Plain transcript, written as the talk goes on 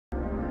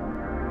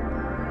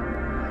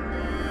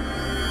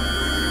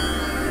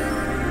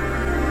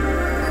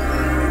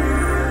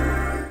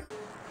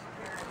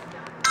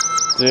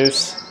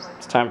Zeus,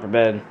 it's time for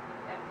bed.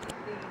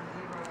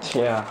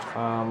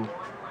 Yeah,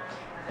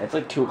 it's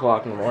like 2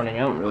 o'clock in the morning. I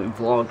haven't really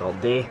vlogged all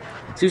day.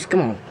 Zeus,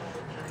 come on.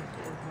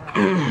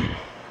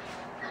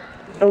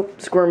 Oh,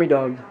 squirmy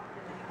dog.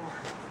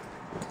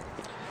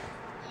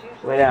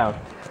 Lay down.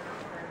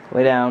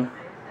 Lay down.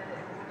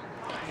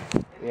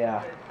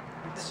 Yeah.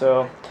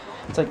 So,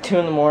 it's like 2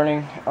 in the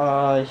morning.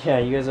 Yeah,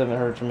 you guys haven't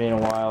heard from me in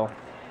a while.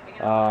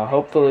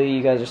 Hopefully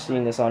you guys are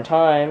seeing this on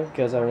time,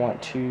 because I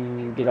want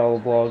to get all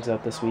the vlogs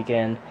up this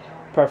weekend,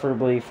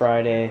 preferably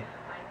Friday.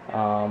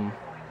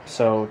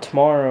 So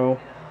tomorrow,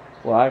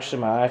 well,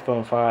 actually my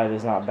iPhone 5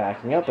 is not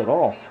backing up at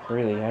all,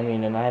 really. I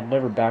mean, and I have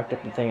never backed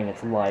up the thing in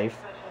its life.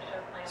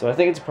 So I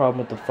think it's a problem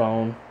with the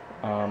phone.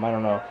 I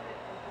don't know.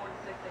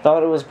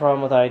 Thought it was a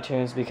problem with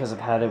iTunes because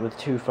I've had it with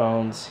 2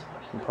 phones,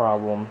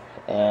 problem.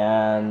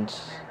 And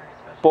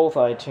both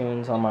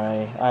iTunes on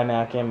my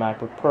iMac and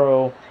MacBook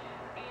Pro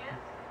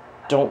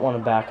don't want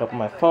to back up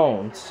my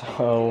phone.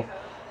 So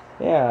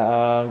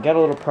yeah, got a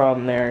little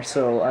problem there.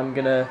 So I'm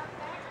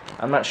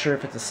not sure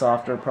if it's a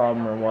software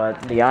problem or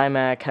what. The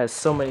iMac has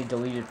so many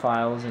deleted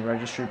files and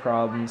registry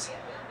problems,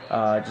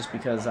 just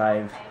because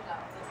I've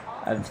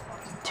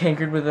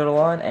tinkered with it a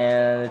lot,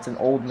 and it's an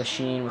old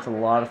machine with a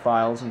lot of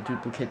files and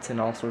duplicates and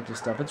all sorts of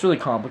stuff. It's really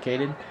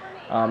complicated.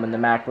 In the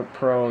MacBook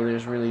Pro,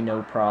 there's really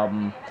no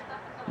problem.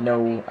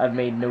 I've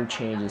made no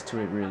changes to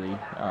it really.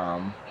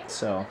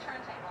 So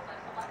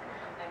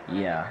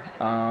yeah,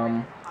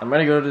 I'm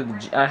gonna go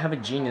to I have a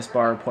Genius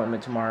Bar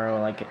appointment tomorrow,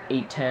 like at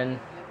 8:10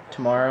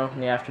 tomorrow in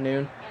the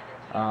afternoon.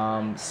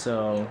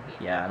 So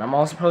yeah, and I'm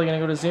also probably gonna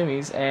go to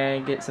Zoomies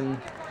and get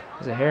some.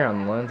 There's a hair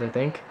on the lens, I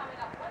think.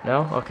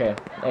 No? Okay.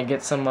 And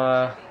get some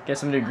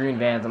new green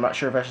Vans. I'm not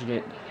sure if I should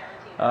get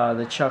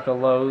the Chukka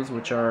Lows,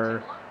 which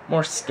are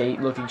more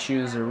skate-looking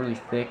shoes. They're really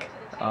thick.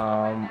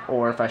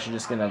 Or if I should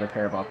just get another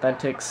pair of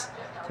Authentics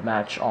to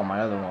match all my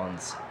other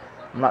ones.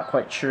 I'm not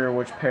quite sure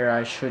which pair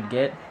I should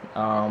get.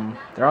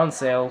 They're on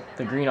sale.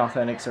 The green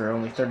Authentics are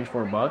only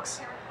 34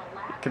 bucks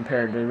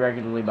compared to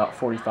regularly about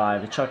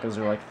 45. The Chukkas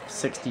are like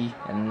 60,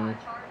 and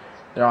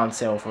they're on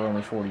sale for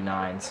only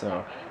 49.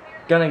 So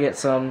gonna get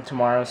some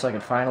tomorrow so I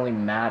can finally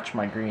match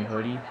my green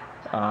hoodie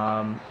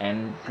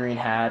and green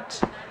hat,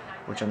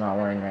 which I'm not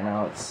wearing right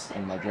now. It's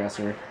in my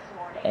dresser,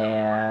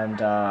 and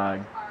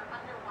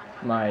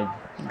my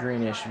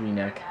greenish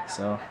V-neck.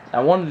 So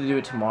I wanted to do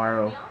it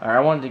tomorrow, or I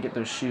wanted to get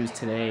those shoes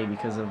today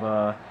because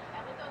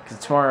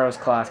tomorrow's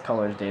class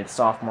colors day. The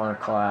sophomore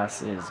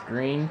class is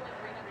green,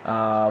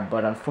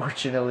 but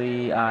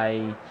unfortunately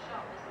I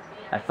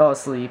fell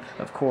asleep,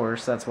 of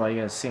course. That's why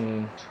you guys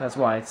seen. That's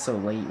why it's so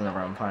late whenever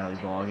I'm finally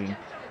vlogging.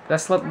 But I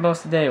slept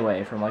most of the day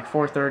away, from like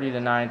 4:30 to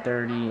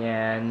 9:30,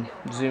 and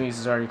Zoomies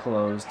is already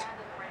closed.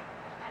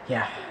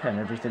 Yeah, and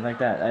everything like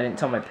that. I didn't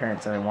tell my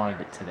parents that I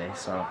wanted it today,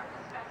 so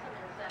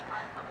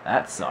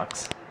that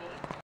sucks.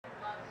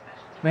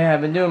 Man,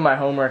 I've been doing my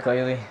homework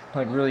lately,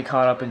 like really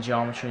caught up in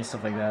geometry and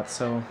stuff like that,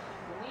 so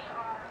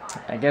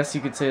I guess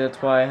you could say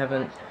that's why I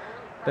haven't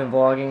been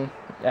vlogging.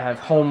 I have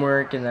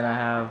homework, and then I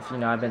have,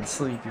 I've been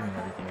sleeping and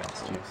everything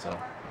else too, so.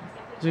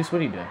 Zeus, what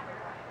are you doing?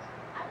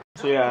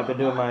 So yeah, I've been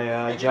doing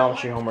my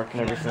geometry homework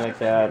and everything like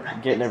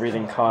that, getting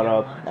everything caught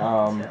up,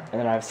 and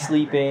then I have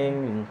sleeping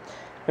and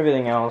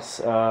everything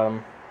else,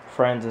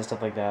 friends and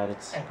stuff like that.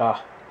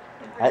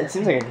 It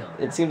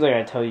seems like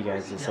I tell you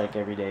guys this like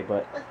every day,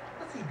 but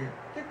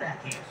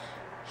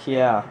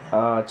yeah,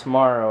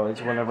 tomorrow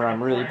is whenever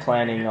I'm really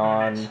planning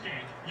on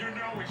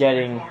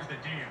getting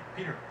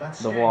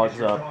the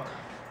vlogs up,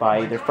 by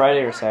either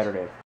Friday or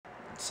Saturday.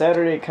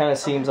 Saturday kind of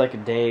seems like a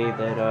day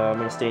that I'm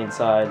going to stay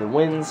inside. The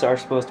winds are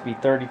supposed to be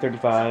 30,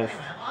 35,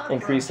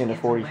 increasing to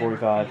 40,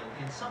 45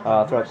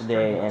 throughout the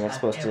day, and it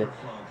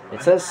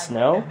says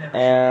snow,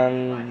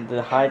 and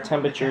the high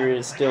temperature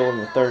is still in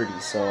the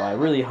 30s, so I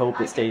really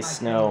hope it stays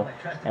snow,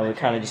 and we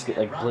kind of just get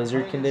like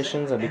blizzard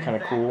conditions. That'd be kind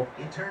of cool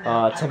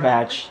to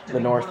match the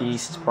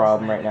Northeast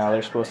problem right now.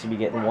 They're supposed to be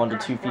getting 1 to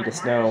 2 feet of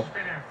snow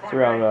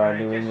throughout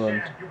New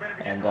England,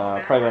 and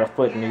probably about a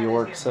foot in New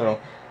York, so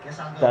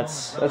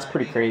that's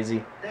pretty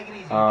crazy.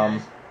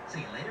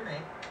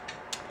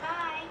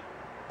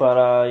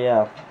 But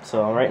yeah,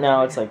 so right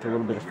now it's like a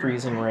little bit of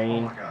freezing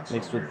rain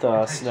mixed with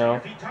snow.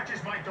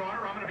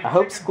 I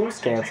hope school's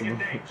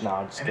canceled. No,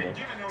 I'm just kidding.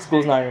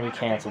 School's not going to be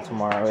canceled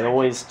tomorrow. It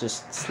always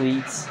just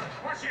sleets.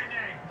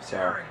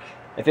 So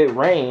if it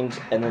rained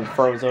and then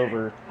froze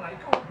over,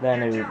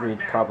 then we'd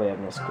probably have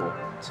no school.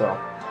 So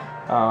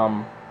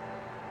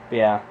but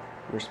yeah,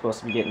 we're supposed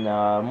to be getting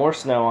more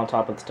snow on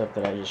top of the stuff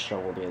that I just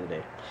shoveled the other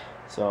day.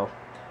 So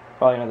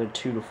probably another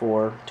 2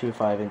 to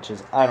 5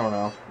 inches. I don't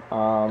know.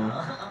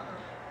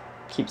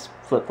 Keeps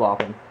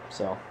flip-flopping,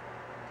 so.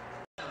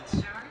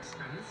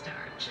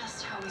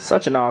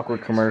 Such an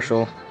awkward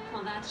commercial.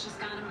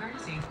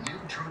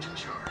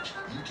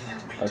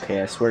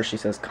 Okay, I swear she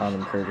says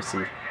condom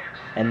courtesy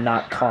and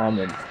not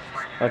common.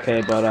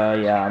 Okay, but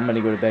yeah, I'm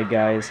gonna go to bed,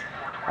 guys.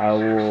 I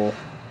will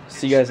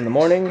see you guys in the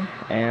morning,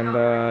 and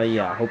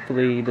yeah,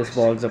 hopefully this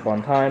vlog's up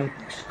on time.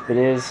 If it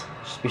is,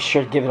 just be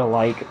sure to give it a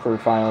like for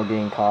finally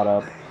being caught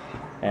up,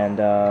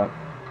 and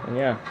And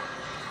yeah.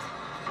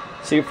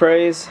 Secret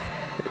phrase,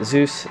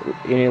 Zeus,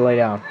 you need to lay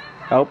down.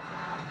 Oh,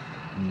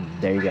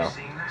 there you go.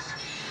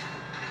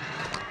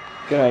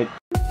 Good night.